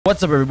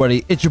What's up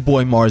everybody, it's your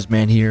boy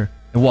Marsman here,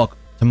 and welcome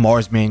to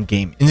Marsman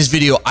Gaming. In this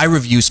video, I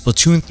review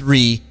Splatoon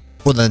 3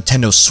 for the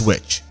Nintendo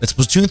Switch. With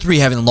Splatoon 3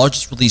 having the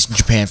largest release in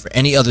Japan for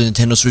any other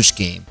Nintendo Switch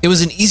game, it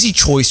was an easy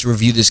choice to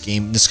review this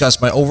game and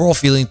discuss my overall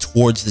feeling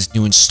towards this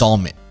new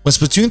installment. When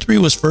Splatoon 3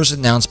 was first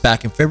announced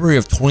back in February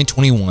of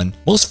 2021,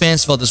 most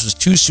fans felt this was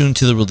too soon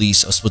to the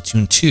release of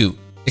Splatoon 2.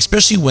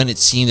 Especially when it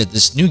seemed that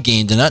this new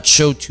game did not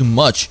show too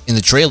much in the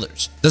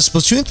trailers. Does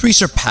Splatoon 3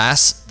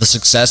 surpass the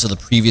success of the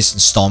previous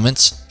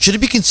installments? Should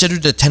it be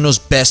considered Nintendo's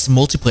best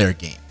multiplayer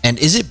game? And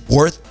is it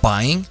worth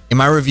buying? In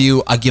my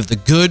review, I give the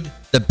good,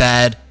 the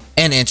bad,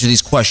 and answer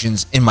these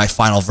questions in my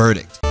final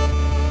verdict.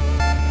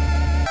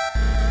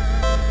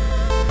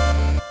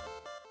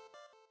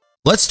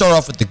 Let's start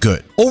off with the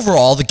good.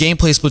 Overall, the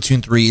gameplay of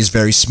Splatoon 3 is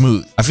very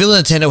smooth. I feel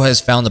that Nintendo has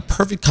found the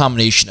perfect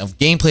combination of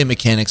gameplay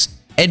mechanics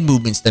and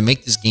movements that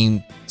make this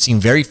game seem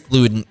very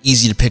fluid and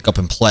easy to pick up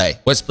and play.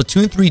 What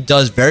Splatoon 3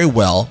 does very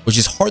well, which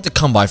is hard to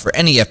come by for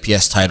any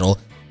FPS title,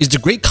 is the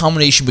great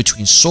combination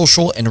between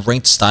social and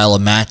ranked style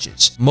of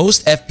matches.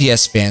 Most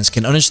FPS fans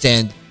can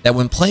understand that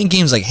when playing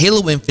games like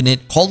Halo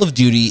Infinite, Call of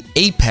Duty,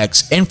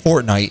 Apex, and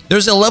Fortnite,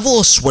 there's a level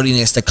of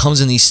sweatiness that comes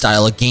in these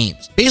style of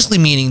games. Basically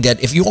meaning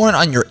that if you aren't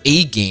on your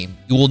A game,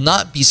 you will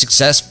not be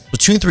successful.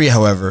 Splatoon 3,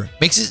 however,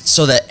 makes it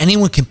so that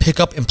anyone can pick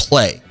up and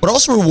play, but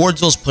also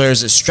rewards those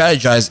players that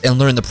strategize and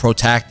learn the pro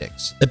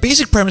tactics. The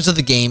basic premise of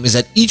the game is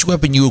that each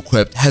weapon you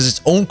equip has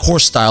its own core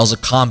styles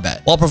of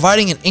combat, while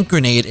providing an ink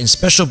grenade and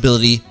special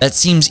ability that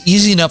seems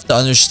easy enough to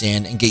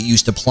understand and get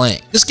used to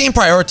playing. This game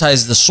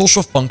prioritizes the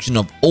social function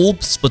of old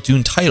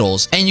Splatoon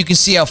titles, and you can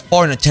see how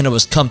far Nintendo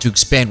has come to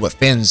expand what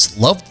fans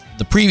loved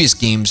the previous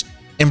games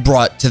and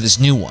brought to this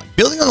new one.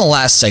 Building on the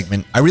last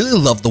segment, I really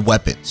love the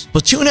weapons.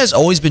 Splatoon has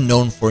always been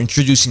known for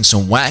introducing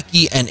some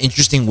wacky and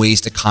interesting ways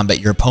to combat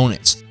your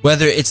opponents.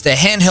 Whether it's the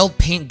handheld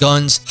paint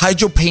guns,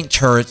 hydro paint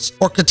turrets,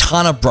 or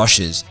katana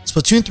brushes,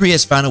 Splatoon 3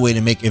 has found a way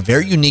to make a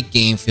very unique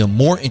game feel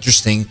more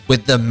interesting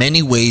with the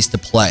many ways to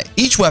play.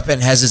 Each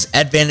weapon has its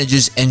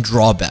advantages and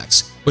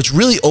drawbacks, which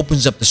really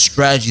opens up the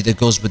strategy that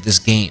goes with this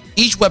game.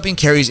 Each weapon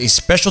carries a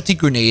specialty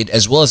grenade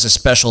as well as a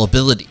special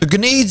ability. The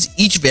grenades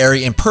each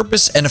vary in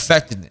purpose and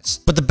effectiveness,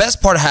 but the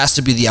best part has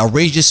to be the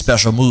outrageous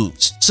special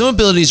moves. Some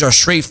abilities are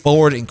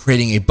straightforward in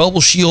creating a bubble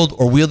shield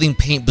or wielding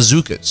paint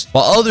bazookas,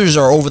 while others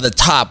are over the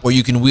top where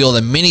you can wield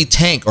a mini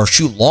tank or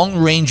shoot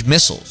long-range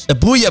missiles. The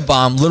Booyah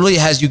Bomb literally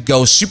has you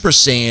go Super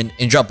Saiyan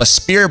and drop a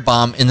spear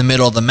bomb in the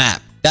middle of the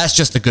map. That's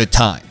just a good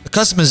time. The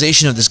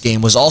customization of this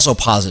game was also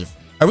positive.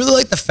 I really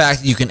like the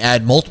fact that you can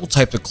add multiple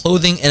types of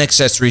clothing and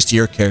accessories to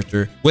your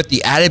character, with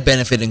the added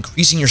benefit of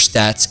increasing your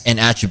stats and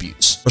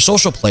attributes. For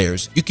social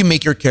players, you can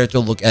make your character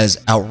look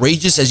as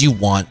outrageous as you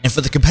want, and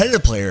for the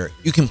competitive player,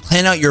 you can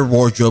plan out your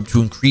wardrobe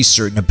to increase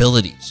certain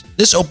abilities.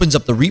 This opens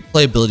up the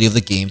replayability of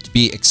the game to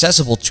be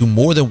accessible to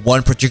more than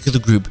one particular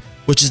group,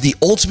 which is the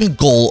ultimate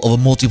goal of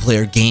a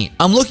multiplayer game.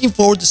 I'm looking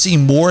forward to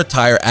seeing more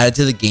attire added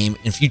to the game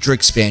in future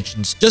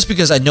expansions, just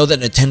because I know that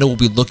Nintendo will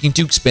be looking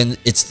to expand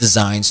its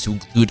designs to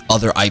include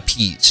other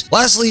IPs.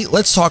 Lastly,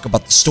 let's talk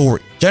about the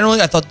story.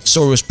 Generally, I thought the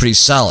story was pretty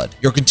solid.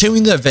 You're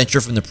continuing the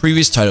adventure from the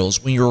previous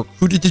titles when you're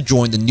recruited to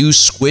join the new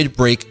Squid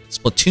Break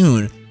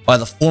Splatoon by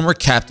the former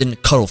captain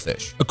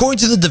Cuttlefish. According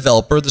to the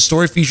developer, the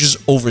story features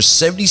over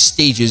 70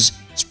 stages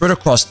spread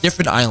across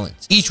different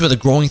islands, each with a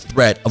growing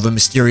threat of a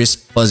mysterious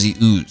fuzzy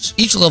ooze.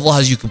 Each level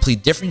has you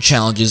complete different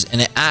challenges,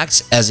 and it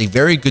acts as a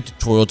very good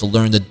tutorial to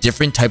learn the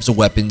different types of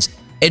weapons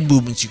and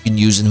movements you can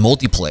use in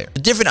multiplayer.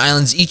 The different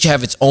islands each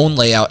have its own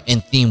layout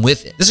and theme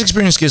with it. This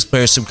experience gives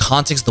players some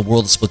context to the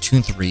world of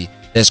Splatoon 3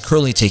 that is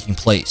currently taking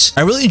place.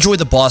 I really enjoyed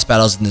the boss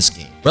battles in this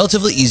game.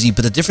 Relatively easy,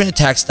 but the different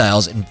attack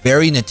styles and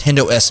very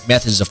Nintendo-esque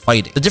methods of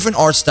fighting. The different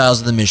art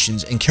styles of the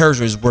missions and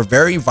characters were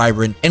very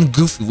vibrant and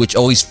goofy, which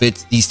always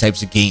fits these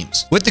types of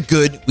games. With the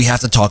good, we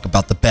have to talk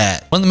about the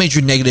bad. One of the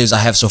major negatives I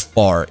have so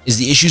far is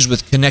the issues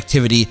with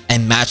connectivity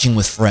and matching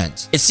with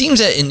friends. It seems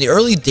that in the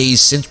early days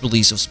since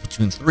release of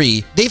Splatoon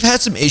 3, they've had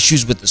some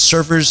issues with the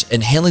servers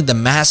and handling the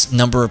mass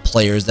number of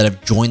players that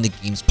have joined the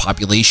game's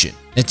population.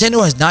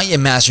 Nintendo has not yet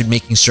mastered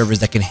making servers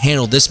that can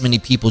handle this many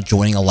people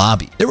joining a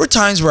lobby. There were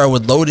times where I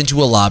would load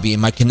into a lobby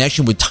and my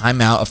connection would time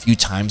out a few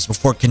times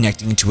before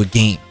connecting into a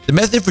game. The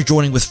method for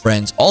joining with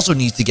friends also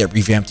needs to get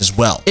revamped as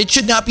well. It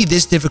should not be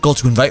this difficult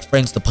to invite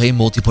friends to play a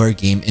multiplayer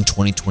game in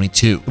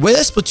 2022. The way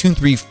that Splatoon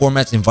 3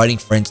 formats inviting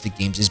friends to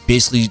games is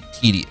basically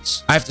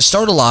tedious. I have to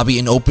start a lobby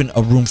and open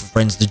a room for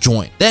friends to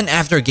join. Then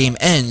after a game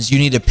ends, you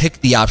need to pick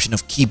the option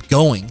of keep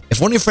going.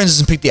 If one of your friends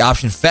doesn't pick the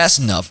option fast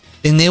enough,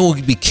 then they will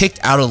be kicked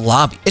out of the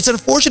lobby. It's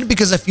unfortunate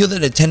because I feel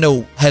that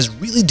Nintendo has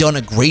really done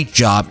a great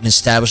job in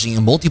establishing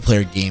a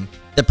multiplayer game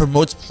that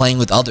promotes playing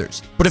with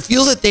others, but it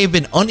feels that they've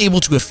been unable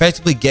to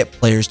effectively get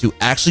players to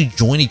actually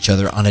join each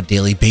other on a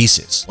daily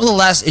basis. One of the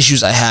last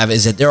issues I have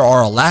is that there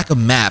are a lack of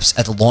maps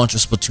at the launch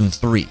of Splatoon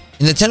 3.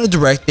 In the Nintendo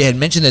Direct, they had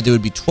mentioned that there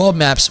would be 12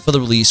 maps for the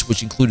release,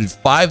 which included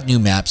 5 new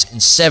maps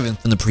and 7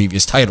 from the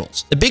previous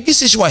titles. The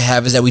biggest issue I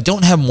have is that we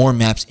don't have more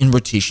maps in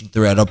rotation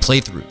throughout our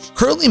playthroughs.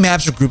 Currently,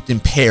 maps are grouped in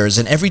pairs,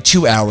 and every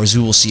 2 hours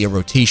we will see a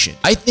rotation.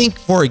 I think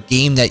for a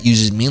game that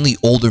uses mainly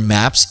older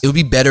maps, it would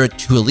be better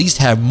to at least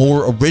have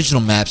more original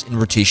maps in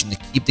rotation to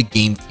keep the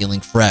game feeling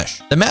fresh.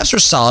 The maps are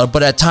solid,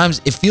 but at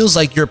times it feels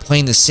like you're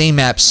playing the same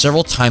map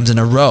several times in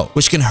a row,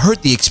 which can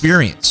hurt the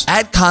experience.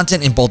 Add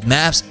content in both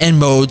maps and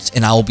modes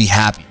and I will be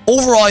happy.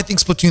 Overall, I think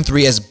Splatoon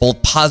 3 has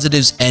both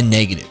positives and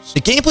negatives.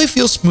 The gameplay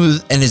feels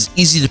smooth and is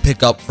easy to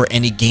pick up for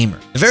any gamer.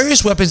 The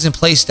various weapons and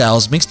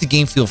playstyles makes the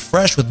game feel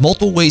fresh with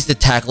multiple ways to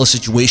tackle a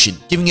situation,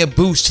 giving a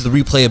boost to the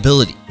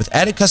replayability. With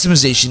added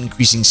customization,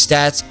 increasing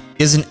stats,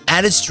 there's an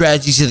added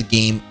strategy to the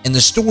game, and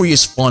the story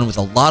is fun with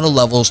a lot of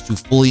levels to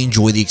fully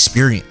enjoy the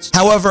experience.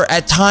 However,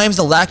 at times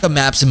the lack of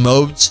maps and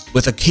modes,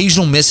 with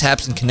occasional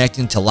mishaps in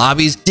connecting to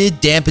lobbies, did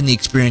dampen the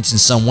experience in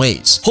some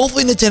ways.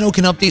 Hopefully Nintendo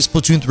can update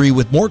Splatoon 3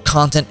 with more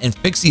content and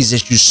fix these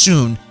issues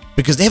soon,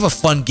 because they have a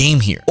fun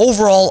game here.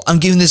 Overall, I'm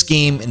giving this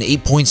game an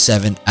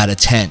 8.7 out of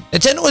 10.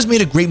 Nintendo has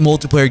made a great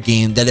multiplayer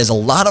game that is a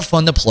lot of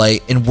fun to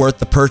play and worth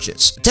the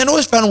purchase. Nintendo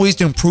has found ways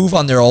to improve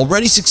on their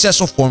already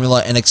successful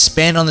formula and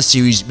expand on the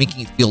series,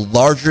 making it feel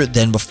larger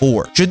than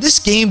before. Should this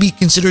game be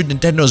considered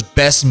Nintendo's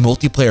best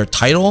multiplayer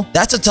title?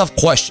 That's a tough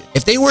question.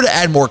 If they were to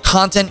add more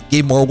content,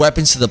 give more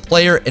weapons to the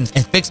player, and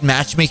fix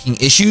matchmaking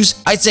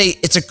issues, I'd say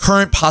it's a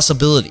current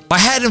possibility. If I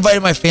had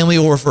invited my family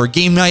over for a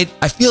game night,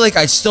 I feel like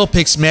I'd still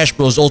pick Smash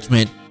Bros.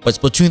 Ultimate, but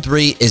Splatoon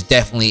 3 is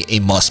definitely a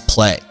must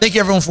play. Thank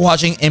you everyone for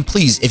watching, and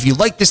please, if you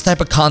like this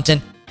type of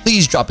content,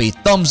 please drop a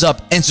thumbs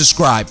up and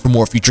subscribe for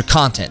more future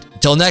content.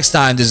 Until next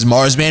time, this is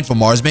Marsman from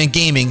Marsman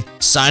Gaming,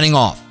 signing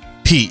off.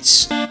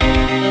 Peace.